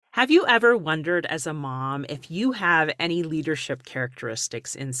Have you ever wondered as a mom if you have any leadership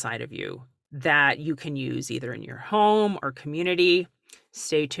characteristics inside of you that you can use either in your home or community?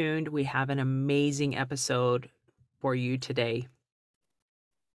 Stay tuned. We have an amazing episode for you today.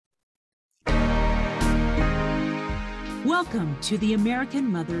 Welcome to the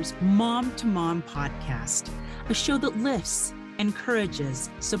American Mother's Mom to Mom podcast, a show that lifts, encourages,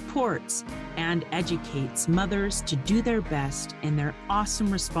 supports, and educates mothers to do their best in their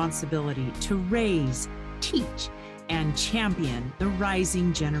awesome responsibility to raise, teach, and champion the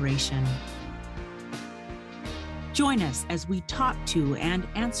rising generation. Join us as we talk to and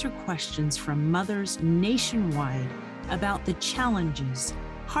answer questions from mothers nationwide about the challenges,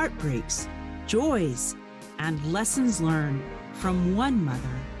 heartbreaks, joys, and lessons learned from one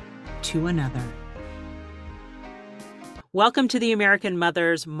mother to another. Welcome to the American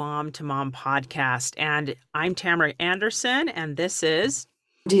Mother's Mom to Mom podcast. And I'm Tamara Anderson, and this is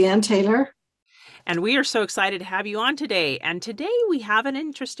Deanne Taylor. And we are so excited to have you on today. And today we have an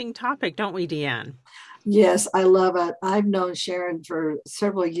interesting topic, don't we, Deanne? Yes, I love it. I've known Sharon for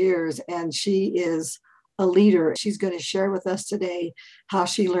several years, and she is a leader. She's going to share with us today how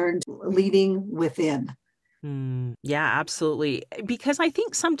she learned leading within. Yeah, absolutely. Because I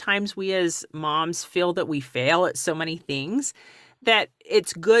think sometimes we as moms feel that we fail at so many things that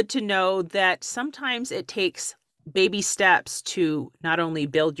it's good to know that sometimes it takes baby steps to not only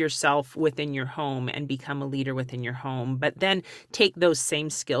build yourself within your home and become a leader within your home, but then take those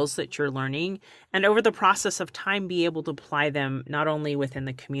same skills that you're learning and over the process of time be able to apply them not only within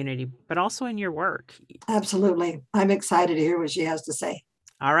the community, but also in your work. Absolutely. I'm excited to hear what she has to say.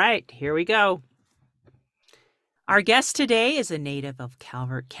 All right, here we go. Our guest today is a native of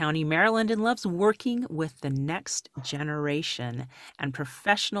Calvert County, Maryland, and loves working with the next generation and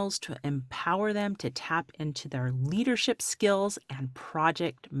professionals to empower them to tap into their leadership skills and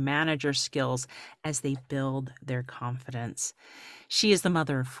project manager skills as they build their confidence. She is the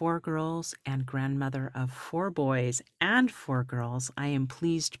mother of 4 girls and grandmother of 4 boys and 4 girls. I am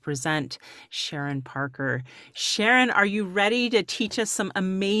pleased to present Sharon Parker. Sharon, are you ready to teach us some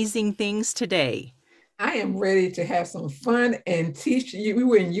amazing things today? I am ready to have some fun and teach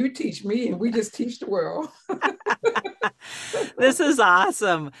you and you teach me, and we just teach the world. This is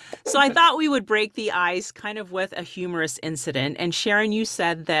awesome. So I thought we would break the ice kind of with a humorous incident. And Sharon, you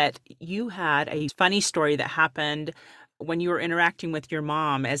said that you had a funny story that happened when you were interacting with your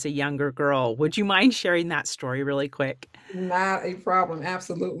mom as a younger girl. Would you mind sharing that story really quick? Not a problem.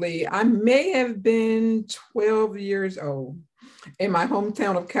 Absolutely. I may have been 12 years old. In my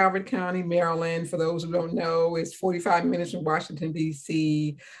hometown of Calvert County, Maryland. For those who don't know, it's 45 minutes from Washington,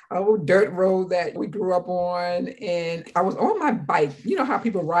 D.C., a little dirt road that we grew up on. And I was on my bike. You know how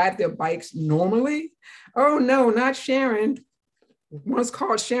people ride their bikes normally? Oh, no, not Sharon. Once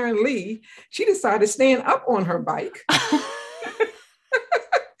called Sharon Lee. She decided to stand up on her bike,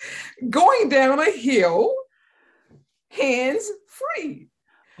 going down a hill, hands free.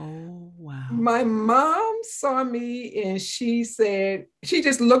 Oh, wow. My mom saw me and she said, she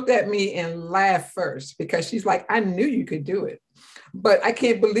just looked at me and laughed first because she's like, I knew you could do it, but I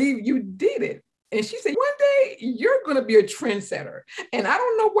can't believe you did it. And she said, one day you're going to be a trendsetter. And I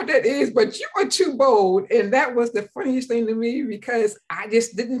don't know what that is, but you are too bold. And that was the funniest thing to me because I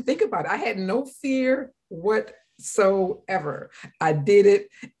just didn't think about it. I had no fear whatsoever. I did it.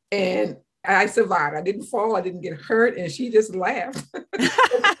 And I survived. I didn't fall. I didn't get hurt. And she just laughed.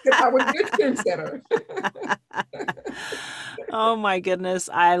 I was a good trendsetter. Oh my goodness.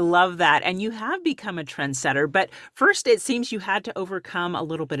 I love that. And you have become a trendsetter. But first, it seems you had to overcome a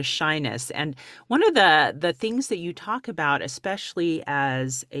little bit of shyness. And one of the things that you talk about, especially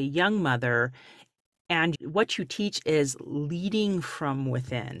as a young mother, and what you teach is leading from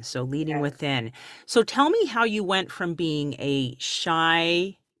within. So leading within. So tell me how you went from being a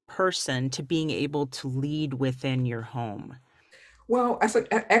shy person to being able to lead within your home. Well, that's an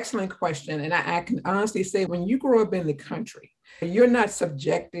excellent question. And I can honestly say when you grow up in the country, you're not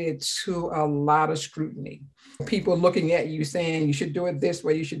subjected to a lot of scrutiny. People looking at you saying you should do it this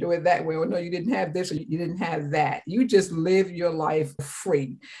way, you should do it that way. Or no, you didn't have this or you didn't have that. You just live your life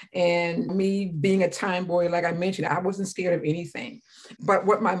free. And me being a tomboy, like I mentioned, I wasn't scared of anything. But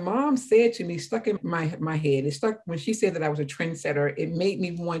what my mom said to me stuck in my head. It stuck when she said that I was a trendsetter. It made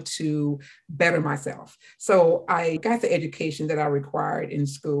me want to better myself. So I got the education that I required in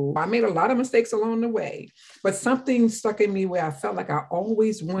school. I made a lot of mistakes along the way, but something stuck in me where I felt like I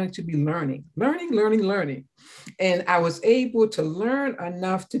always wanted to be learning. And I was able to learn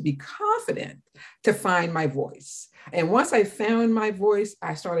enough to be confident to find my voice. And once I found my voice,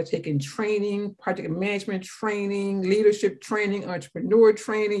 I started taking training, project management training, leadership training, entrepreneur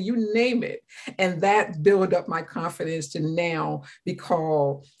training, you name it. And that built up my confidence to now be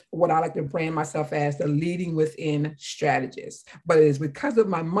called what I like to brand myself as the leading within strategist. But it is because of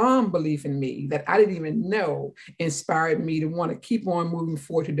my mom belief in me that I didn't even know inspired me to want to keep on moving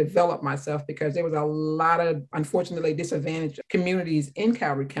forward to develop myself, because there was a lot of, unfortunately, disadvantaged communities in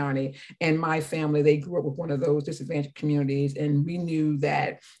Calvary County. And my family, they grew up with one of those disadvantaged communities. And we knew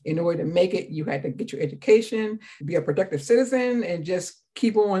that in order to make it, you had to get your education, be a productive citizen, and just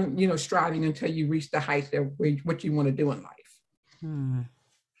keep on, striving until you reach the heights of what you want to do in life. Hmm.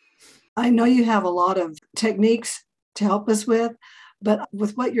 I know you have a lot of techniques to help us with, but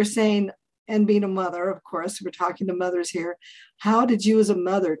with what you're saying and being a mother, of course, we're talking to mothers here. How did you as a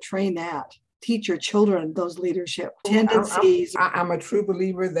mother train that? Teach your children those leadership tendencies? I'm a true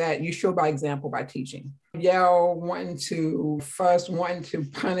believer that you show by example by teaching. Yell, wanting to fuss, wanting to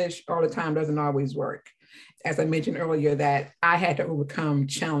punish all the time doesn't always work. As I mentioned earlier, that I had to overcome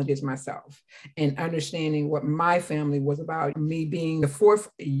challenges myself and understanding what my family was about. Me being the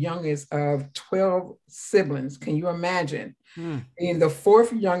fourth youngest of 12 siblings. Can you imagine? Being the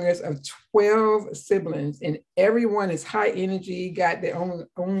fourth youngest of 12 siblings, and everyone is high energy, got their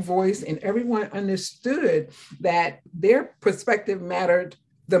own voice, and everyone understood that their perspective mattered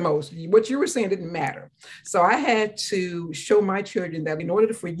the most. What you were saying didn't matter. So I had to show my children that in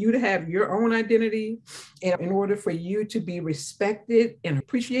order for you to have your own identity, and in order for you to be respected and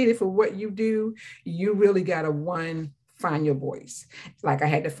appreciated for what you do, you really got to find your voice. Like I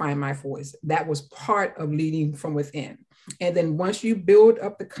had to find my voice. That was part of leading from within. And then once you build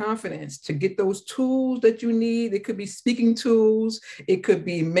up the confidence to get those tools that you need, it could be speaking tools, it could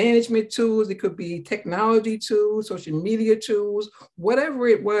be management tools, it could be technology tools, social media tools, whatever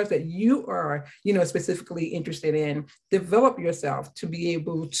it was that you are, specifically interested in, develop yourself to be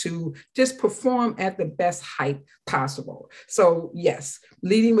able to just perform at the best height possible. So yes,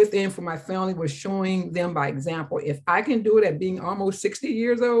 leading within for my family was showing them by example. If I can do it at being almost 60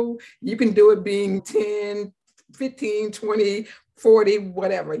 years old, you can do it being 10, 15, 20, 40,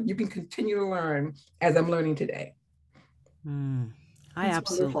 whatever. You can continue to learn as I'm learning today. I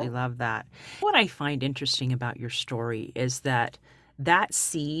absolutely love that. What I find interesting about your story is that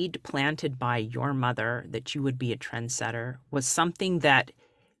seed planted by your mother that you would be a trendsetter was something that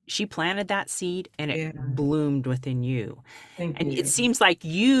she planted that seed and it bloomed within you. Thank and you. It seems like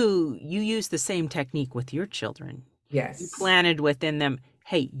you use the same technique with your children. Yes. You planted within them,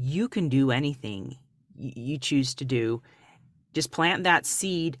 hey, you can do anything you choose to do. Just plant that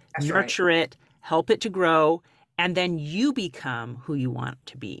seed, That's nurture it, help it to grow, and then you become who you want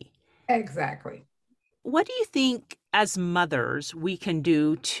to be. Exactly. What do you think as mothers we can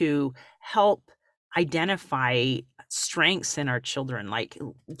do to help identify strengths in our children? Like,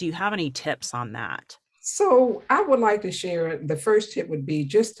 do you have any tips on that? So I would like to share, the first tip would be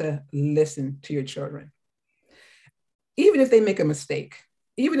just to listen to your children. Even if they make a mistake,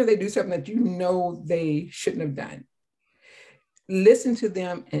 even if they do something that they shouldn't have done, listen to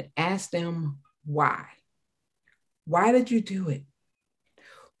them and ask them why. Why did you do it?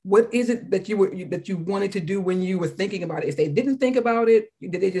 What is it that you wanted to do when you were thinking about it? If they didn't think about it,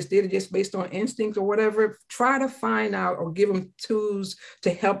 they just did it just based on instincts or whatever, try to find out or give them tools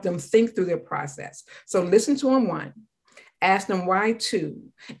to help them think through their process. So listen to them, one, ask them why,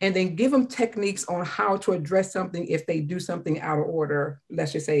 two, and then give them techniques on how to address something if they do something out of order,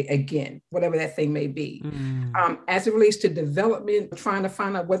 let's just say again, whatever that thing may be. As it relates to development, trying to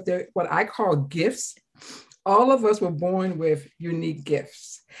find out what I call gifts. All of us were born with unique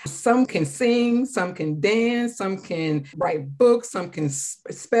gifts. Some can sing, some can dance, some can write books, some can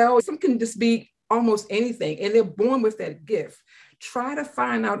spell, some can just be almost anything. And they're born with that gift. Try to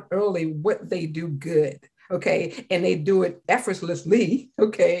find out early what they do good, okay? And they do it effortlessly,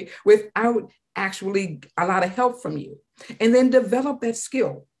 okay, without actually a lot of help from you. And then develop that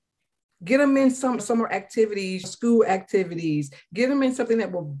skill. Get them in some summer activities, school activities, get them in something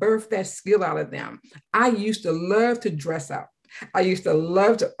that will birth that skill out of them. I used to love to dress up. I used to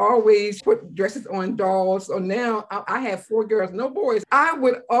love to always put dresses on dolls. So now I have 4 girls, no boys. I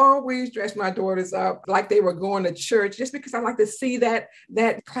would always dress my daughters up like they were going to church just because I like to see that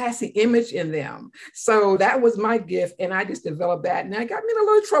classy image in them. So that was my gift. And I just developed that. And I got me in a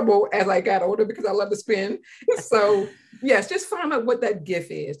little trouble as I got older because I love to spin. So yes, just find out what that gift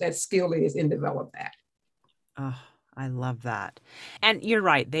is, that skill is, and develop that. Oh, I love that. And you're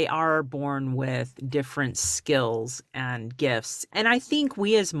right. They are born with different skills and gifts. And I think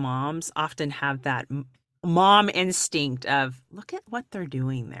we as moms often have that mom instinct of look at what they're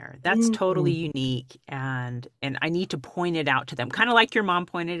doing there. That's totally Mm, unique, and I need to point it out to them. Kind of like your mom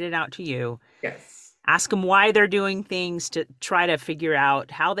pointed it out to you. yes. Ask them why they're doing things to try to figure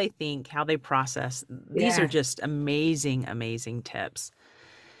out how they think, how they process. These are Yes. just amazing, amazing tips.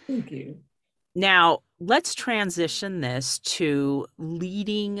 Thank you. Now, let's transition this to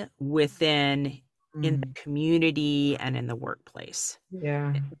leading within in the Mm, community and in the workplace.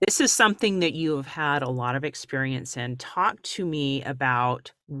 yeah. This is something that you have had a lot of experience in. Talk to me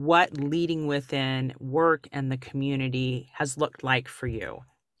about what leading within work and the community has looked like for you.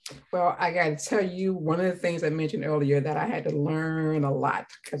 Well, I got to tell you, one of the things I mentioned earlier that I had to learn a lot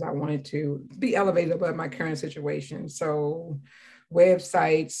because I wanted to be elevated above my current situation. So,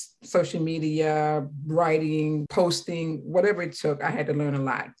 websites, social media, writing, posting, whatever it took, I had to learn a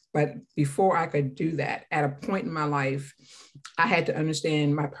lot. But before I could do that, at a point in my life, I had to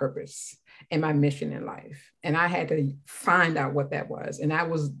understand my purpose and my mission in life. And I had to find out what that was. And I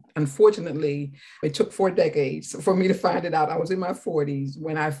was, unfortunately, it took 4 decades for me to find it out. I was in my 40s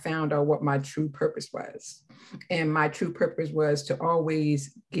when I found out what my true purpose was. And my true purpose was to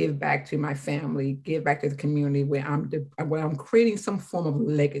always give back to my family, give back to the community where I'm creating some form of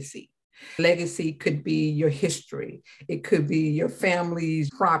legacy. Legacy could be your history. It could be your family's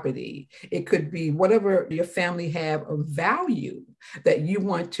property. It could be whatever your family have of value that you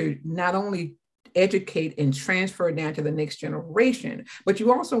want to not only educate and transfer down to the next generation, but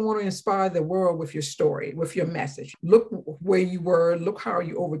you also want to inspire the world with your story, with your message. Look where you were, look how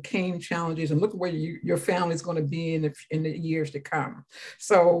you overcame challenges, and look where your family is going to be in the years to come.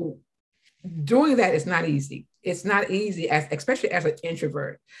 So doing that is not easy. It's not easy, especially as an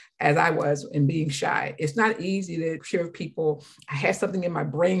introvert, as I was in being shy. It's not easy to share with people. I had something in my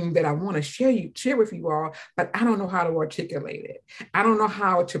brain that I want to share with you all, but I don't know how to articulate it. I don't know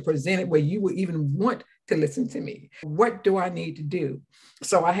how to present it where you would even want to listen to me. What do I need to do?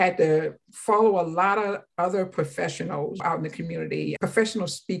 So I had to follow a lot of other professionals out in the community, professional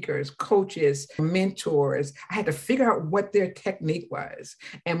speakers, coaches, mentors. I had to figure out what their technique was.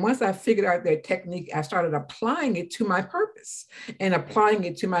 And once I figured out their technique, I started applying it to my purpose and applying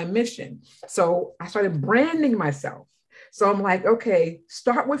it to my mission. So I started branding myself. So I'm like, okay,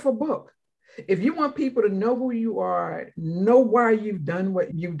 start with a book. If you want people to know who you are, know why you've done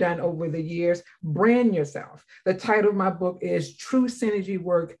what you've done over the years, brand yourself. The title of my book is True Synergy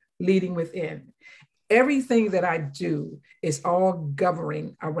Work Leading Within. Everything that I do is all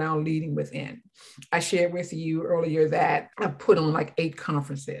governing around leading within. I shared with you earlier that I put on like 8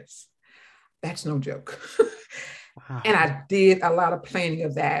 conferences. That's no joke. Wow. And I did a lot of planning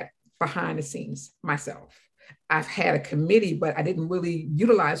of that behind the scenes myself. I've had a committee, but I didn't really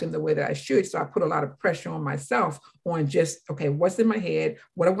utilize them the way that I should. So I put a lot of pressure on myself on just, okay, what's in my head?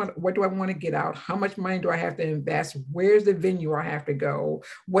 What do I want to get out? How much money do I have to invest? Where's the venue I have to go?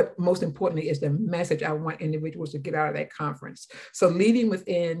 What most importantly is the message I want individuals to get out of that conference. So leading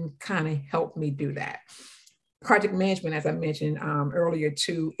within kind of helped me do that. Project management, as I mentioned earlier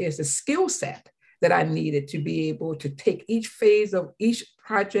too, is a skill set that I needed to be able to take each phase of each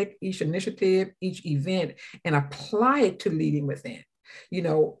project, each initiative, each event, and apply it to leading within. You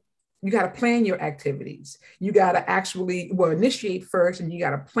know, you got to plan your activities. You got to actually, initiate first, and you got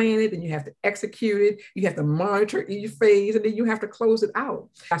to plan it, and you have to execute it. You have to monitor each phase, and then you have to close it out.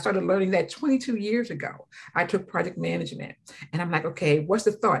 I started learning that 22 years ago. I took project management, and I'm like, okay, what's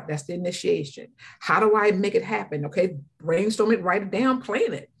the thought? That's the initiation. How do I make it happen? Okay, brainstorm it, write it down,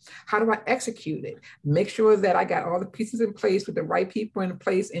 plan it. How do I execute it? Make sure that I got all the pieces in place with the right people in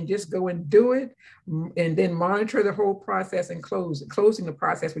place and just go and do it. And then monitor the whole process and closing the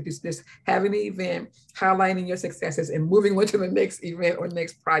process, which is just having the event, highlighting your successes and moving on to the next event or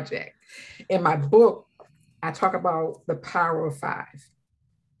next project. In my book, I talk about the power of 5.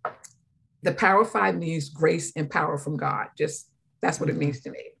 The power of 5 means grace and power from God. Just that's what it Mhm. means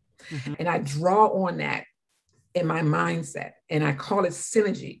to me. Mhm. And I draw on that in my mindset, and I call it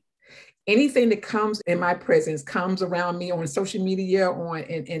synergy. Anything that comes in my presence comes around me on social media,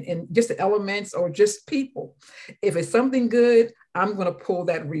 and just the elements or just people. If it's something good, I'm going to pull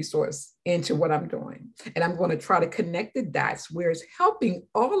that resource into what I'm doing. And I'm going to try to connect the dots where it's helping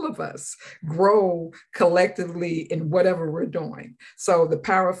all of us grow collectively in whatever we're doing. So the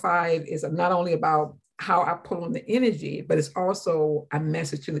Power of 5 is not only about how I pull on the energy, but it's also a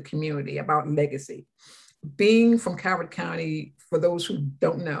message to the community about legacy. Being from Calvert County, for those who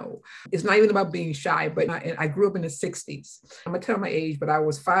don't know, it's not even about being shy, but I grew up in the 60s. I'm going to tell my age, but I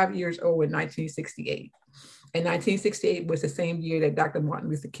was 5 years old in 1968. And 1968 was the same year that Dr. Martin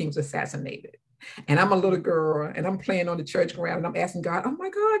Luther King was assassinated. And I'm a little girl and I'm playing on the church ground and I'm asking God, oh my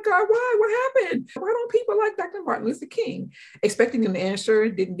God, God, why? What happened? Why don't people like Dr. Martin Luther King? Expecting an answer,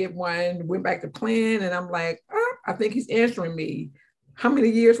 didn't get one, went back to plan. And I'm like, oh, I think he's answering me. How many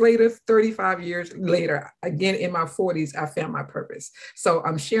years later? 35 years later, again in my 40s, I found my purpose. So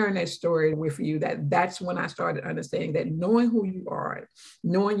I'm sharing that story with you, that's when I started understanding that knowing who you are,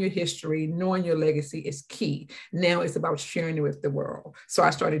 knowing your history, knowing your legacy is key. Now it's about sharing it with the world. So I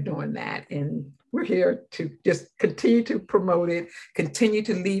started doing that, and we're here to just continue to promote it, continue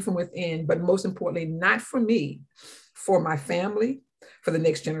to lead from within, but most importantly, not for me, for my family, for the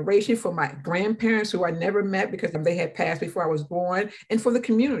next generation, for my grandparents who I never met because they had passed before I was born, and for the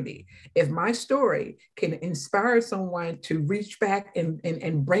community. If my story can inspire someone to reach back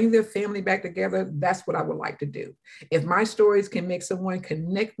and bring their family back together, that's what I would like to do. If my stories can make someone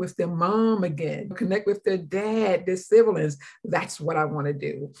connect with their mom again, connect with their dad, their siblings, that's what I want to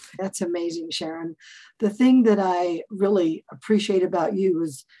do. That's amazing, Sharon. The thing that I really appreciate about you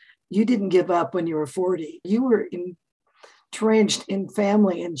is you didn't give up when you were 40. You were entrenched in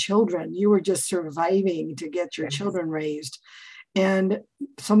family and children. You were just surviving to get your children raised. And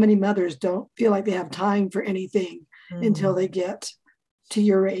so many mothers don't feel like they have time for anything until they get to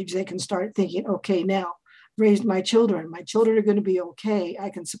your age. They can start thinking, okay, now raised my children. My children are going to be okay. I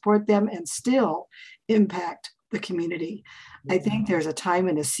can support them and still impact the community. I think there's a time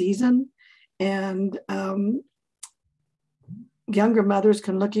and a season, and younger mothers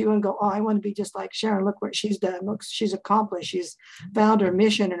can look at you and go, oh, I want to be just like Sharon. Look what she's done. Look, she's accomplished. She's found her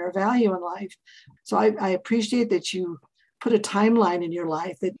mission and her value in life. So I appreciate that you put a timeline in your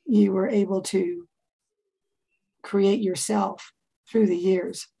life, that you were able to create yourself through the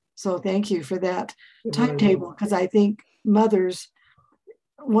years. So thank you for that timetable, because I think mothers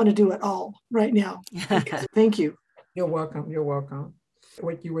want to do it all right now. Thank you. You're welcome. You're welcome.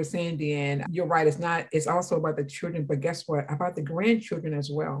 What you were saying, Deanne, you're right. It's also about the children, but guess what? About the grandchildren as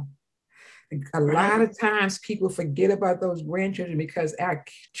well. A lot of times people forget about those grandchildren because our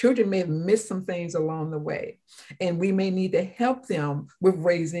children may have missed some things along the way. And we may need to help them with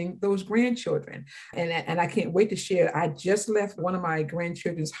raising those grandchildren. And I can't wait to share. I just left one of my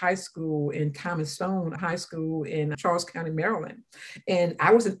grandchildren's high school in Thomas Stone High School in Charles County, Maryland. And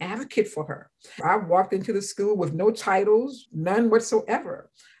I was an advocate for her. I walked into the school with no titles, none whatsoever,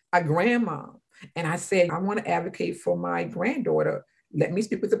 a grandma. And I said, I want to advocate for my granddaughter. Let me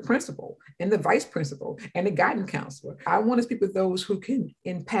speak with the principal and the vice principal and the guidance counselor. I want to speak with those who can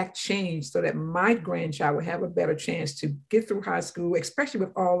impact change so that my grandchild will have a better chance to get through high school, especially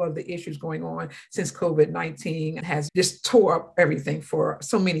with all of the issues going on since COVID-19 has just tore up everything for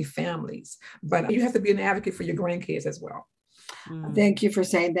so many families. But you have to be an advocate for your grandkids as well. Thank you for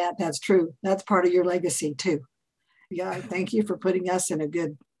saying that. That's true. That's part of your legacy too. Yeah, thank you for putting us in a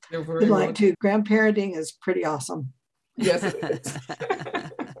good light too. Grandparenting is pretty awesome. Yes, it is.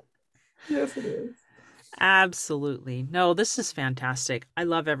 Yes, it is. Absolutely. No, this is fantastic. I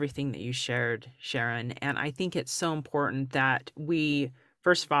love everything that you shared, Sharon. And I think it's so important that we,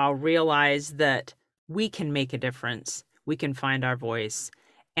 first of all, realize that we can make a difference. We can find our voice.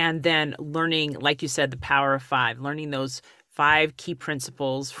 And then learning, like you said, the power of five, learning those 5 key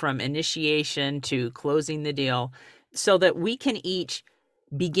principles from initiation to closing the deal so that we can each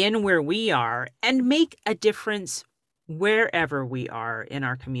begin where we are and make a difference wherever we are in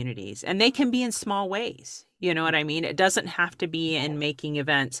our communities. And they can be in small ways. You know what I mean? It doesn't have to be in making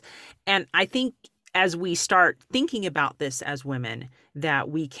events. And I think as we start thinking about this as women, that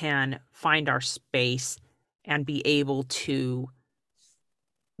we can find our space and be able to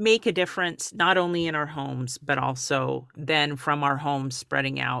make a difference, not only in our homes, but also then from our homes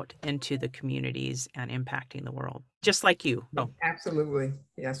spreading out into the communities and impacting the world, just like you. Oh. Absolutely.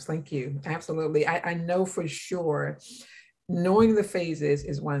 Yes, thank you. Absolutely. I know for sure knowing the phases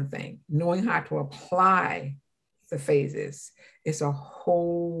is one thing. Knowing how to apply the phases is a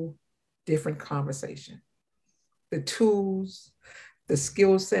whole different conversation. The tools, the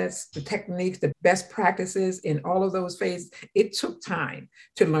skill sets, the techniques, the best practices in all of those phases, it took time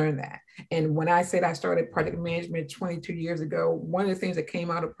to learn that. And when I said I started project management 22 years ago, one of the things that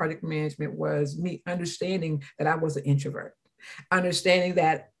came out of project management was me understanding that I was an introvert, understanding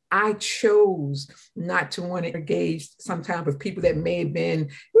that I chose not to want to engage sometimes with people that may have been,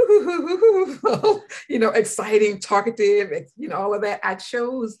 exciting, talkative, all of that. I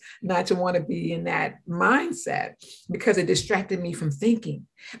chose not to want to be in that mindset because it distracted me from thinking.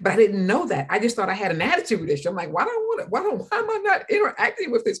 But I didn't know that. I just thought I had an attitude issue. I'm like, why am I not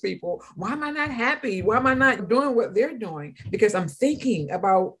interacting with these people? Why am I not happy? Why am I not doing what they're doing? Because I'm thinking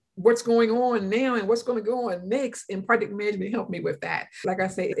about what's going on now and what's going to go on next. And project management helped me with that. Like I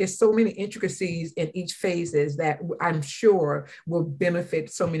say, it's so many intricacies in each phases that I'm sure will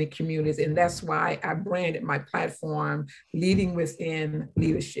benefit so many communities. And that's why I branded my platform Leading Within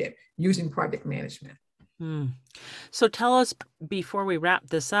Leadership using project management. So tell us, before we wrap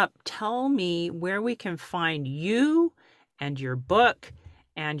this up, tell me where we can find you and your book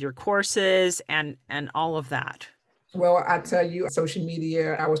and your courses and all of that. Well, I tell you, social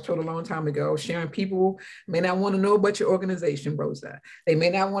media, I was told a long time ago, Sharon, people may not want to know about your organization, Rosa. They may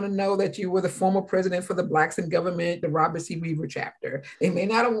not want to know that you were the former president for the Blacks in Government, the Robert C. Weaver chapter. They may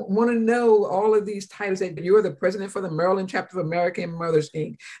not want to know all of these titles that you're the president for the Maryland chapter of American Mothers,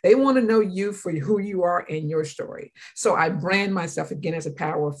 Inc. They want to know you for who you are and your story. So I brand myself again as a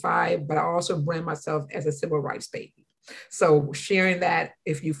Power of Five, but I also brand myself as a civil rights baby. So sharing that,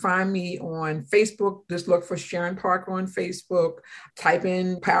 if you find me on Facebook, just look for Sharon Parker on Facebook, type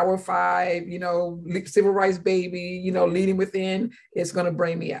in Power Five, Civil Rights Baby, Leading Within, it's going to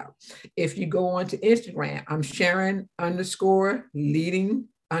bring me out. If you go on to Instagram, I'm Sharon _leading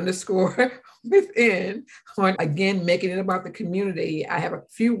 _within, on again, making it about the community. I have a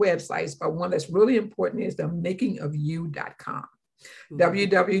few websites, but one that's really important is themakingofyou.com.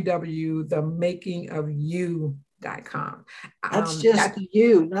 www.themakingofyou.com. That's just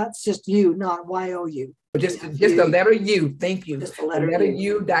you, not just you, not YOU. Just the letter U. Thank you. Just the letter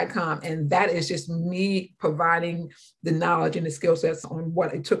U.com. And that is just me providing the knowledge and the skill sets on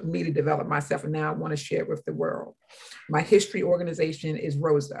what it took me to develop myself. And now I want to share it with the world. My history organization is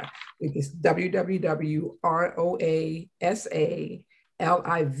ROSA. It is www.ROASALIV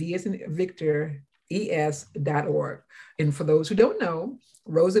as in Victor, ES.org. And for those who don't know,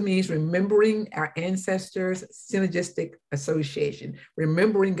 ROSA means Remembering Our Ancestors Synergistic Association.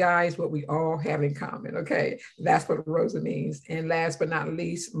 Remembering, guys, what we all have in common, okay? That's what ROSA means. And last but not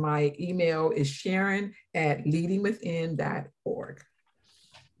least, my email is sharon@leadingwithin.org.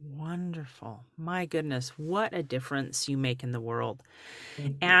 Wonderful. My goodness, what a difference you make in the world.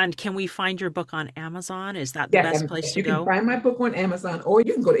 And can we find your book on Amazon? Is that the best place to go? You can find my book on Amazon, or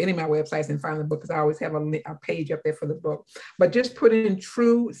you can go to any of my websites and find the book, because I always have a page up there for the book. But just put in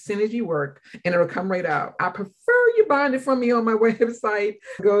True Synergy Work and it'll come right out. I prefer you buying it from me on my website.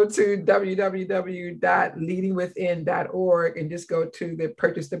 Go to www.leadingwithin.org and just go to the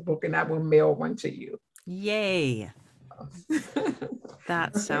purchase the book, and I will mail one to you. Yay.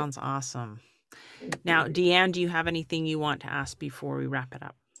 That sounds awesome. Now, Deanne, do you have anything you want to ask before we wrap it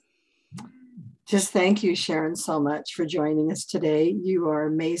up? Just thank you, Sharon, so much for joining us today. You are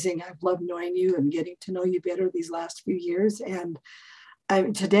amazing. I've loved knowing you and getting to know you better these last few years. And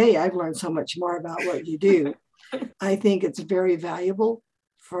today I've learned so much more about what you do. I think it's very valuable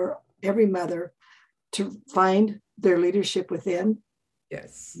for every mother to find their leadership within,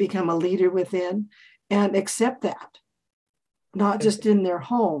 yes, become a leader within, and accept that, not just in their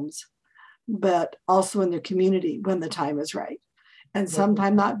homes, but also in their community when the time is right. And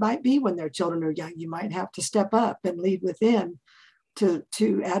sometimes that might be when their children are young. You might have to step up and lead within to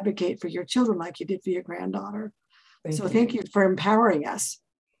advocate for your children like you did for your granddaughter. Thank you for empowering us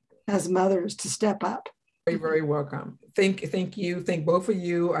as mothers to step up. Very, very welcome. Thank you. Thank both of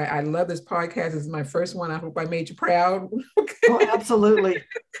you. I love this podcast. This is my first one. I hope I made you proud. Okay. Oh, absolutely.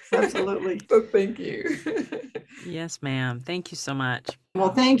 Absolutely. So thank you. Yes, ma'am. Thank you so much.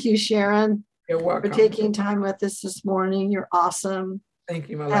 Well, thank you, Sharon. You're welcome. For taking time with us this morning. You're awesome. Thank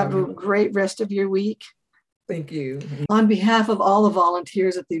you, my love. Have a great rest of your week. Thank you. On behalf of all the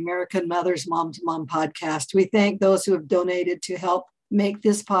volunteers at the American Mothers Mom to Mom podcast, we thank those who have donated to help make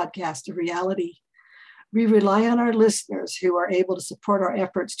this podcast a reality. We rely on our listeners who are able to support our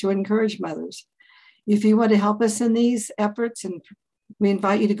efforts to encourage mothers. If you want to help us in these efforts, and we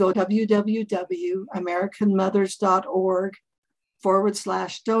invite you to go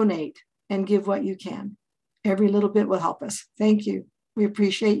www.americanmothers.org/donate and give what you can. Every little bit will help us. Thank you. We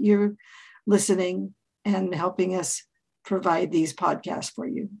appreciate you listening and helping us provide these podcasts for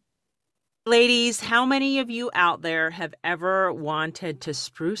you. Ladies, how many of you out there have ever wanted to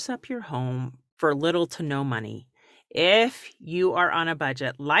spruce up your home for little to no money? If you are on a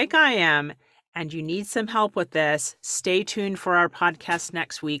budget like I am and you need some help with this, stay tuned for our podcast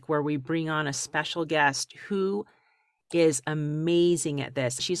next week where we bring on a special guest who is amazing at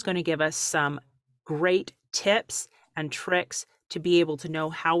this. She's going to give us some great tips and tricks to be able to know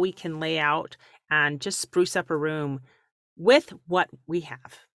how we can lay out and just spruce up a room with what we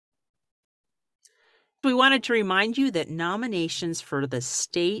have. We wanted to remind you that nominations for the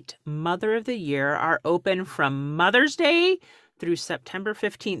State Mother of the Year are open from Mother's Day through September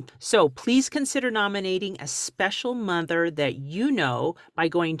 15th. So please consider nominating a special mother that you know by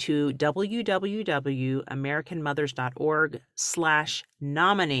going to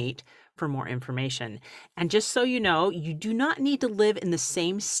www.americanmothers.org/nominate for more information. And just so you know, you do not need to live in the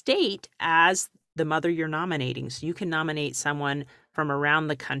same state as the mother you're nominating. So you can nominate someone from around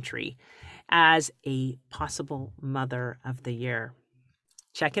the country as a possible Mother of the Year.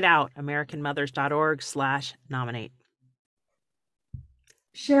 Check it out, americanmothers.org/nominate.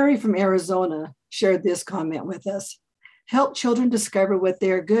 Sherry from Arizona shared this comment with us. Help children discover what they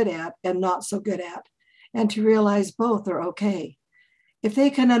are good at and not so good at, and to realize both are okay. If they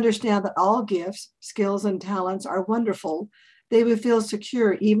can understand that all gifts, skills, and talents are wonderful, they would feel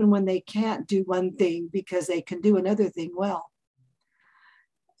secure even when they can't do one thing because they can do another thing well.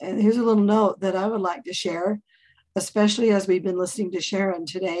 And here's a little note that I would like to share, especially as we've been listening to Sharon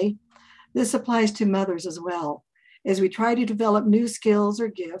today. This applies to mothers as well. As we try to develop new skills or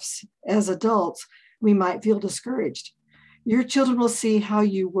gifts as adults, we might feel discouraged. Your children will see how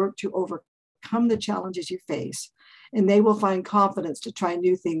you work to overcome the challenges you face, and they will find confidence to try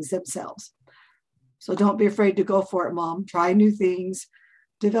new things themselves. So don't be afraid to go for it, Mom. Try new things,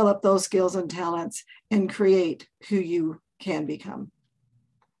 develop those skills and talents, and create who you can become.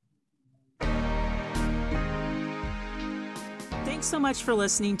 Thanks so much for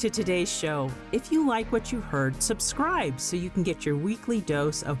listening to today's show. If you like what you heard, subscribe so you can get your weekly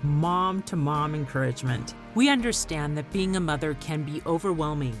dose of mom-to-mom encouragement. We understand that being a mother can be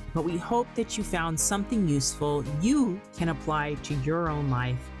overwhelming, but we hope that you found something useful you can apply to your own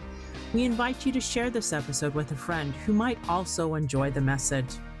life. We invite you to share this episode with a friend who might also enjoy the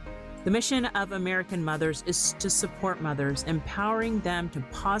message. The mission of American Mothers is to support mothers, empowering them to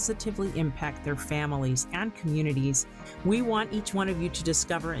positively impact their families and communities. We want each one of you to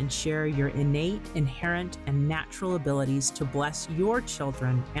discover and share your innate, inherent, and natural abilities to bless your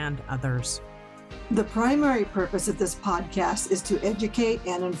children and others. The primary purpose of this podcast is to educate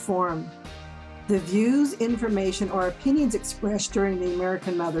and inform. The views, information, or opinions expressed during the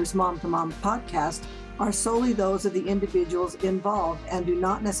American Mothers Mom to Mom podcast are solely those of the individuals involved and do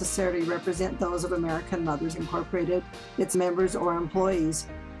not necessarily represent those of American Mothers Incorporated, its members, or employees.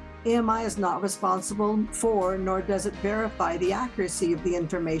 AMI is not responsible for, nor does it verify the accuracy of the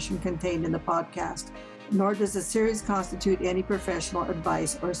information contained in the podcast, nor does the series constitute any professional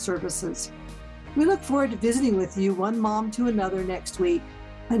advice or services. We look forward to visiting with you, one mom to another, next week.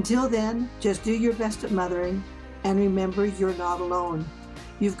 Until then, just do your best at mothering, and remember you're not alone.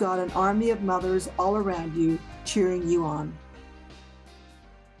 You've got an army of mothers all around you cheering you on.